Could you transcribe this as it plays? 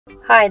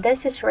Hi,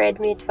 this is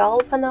Redmi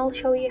 12 and I'll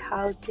show you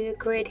how to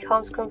create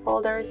home screen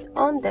folders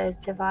on this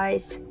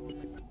device.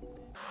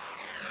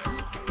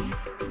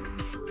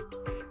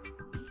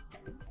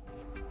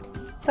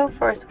 So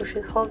first we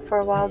should hold for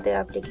a while the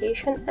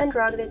application and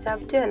drag this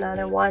up to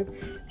another one,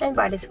 and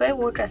by this way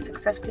we just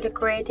successfully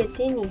created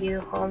the new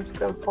home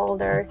screen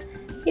folder.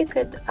 You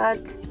could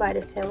add by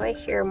the same way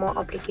here more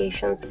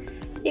applications.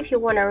 If you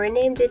want to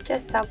rename it,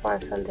 just tap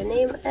once on the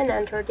name and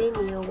enter the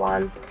new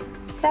one.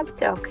 Tap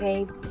to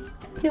OK.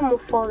 To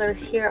move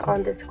folders here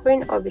on the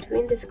screen or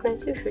between the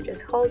screens, you should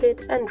just hold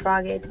it and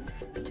drag it.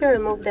 To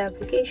remove the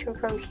application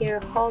from here,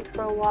 hold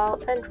for a while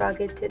and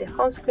drag it to the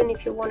home screen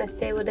if you want to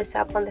stay with this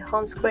app on the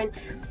home screen.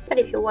 But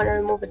if you want to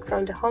remove it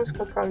from the home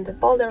screen from the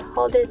folder,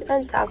 hold it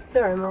and tap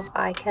to remove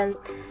icon.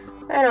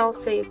 And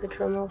also you could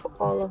remove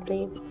all of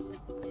the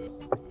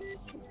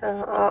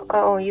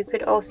you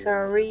could also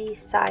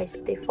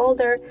resize the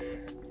folder.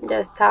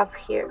 Just tap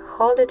here,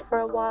 hold it for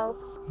a while,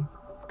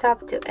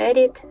 tap to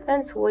edit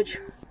and switch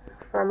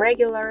from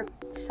regular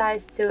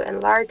size to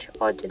enlarge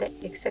or to the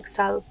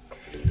XXL.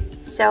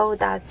 So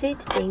that's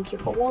it. Thank you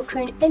for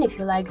watching, and if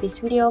you like this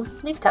video,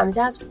 leave thumbs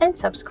up and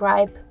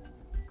subscribe.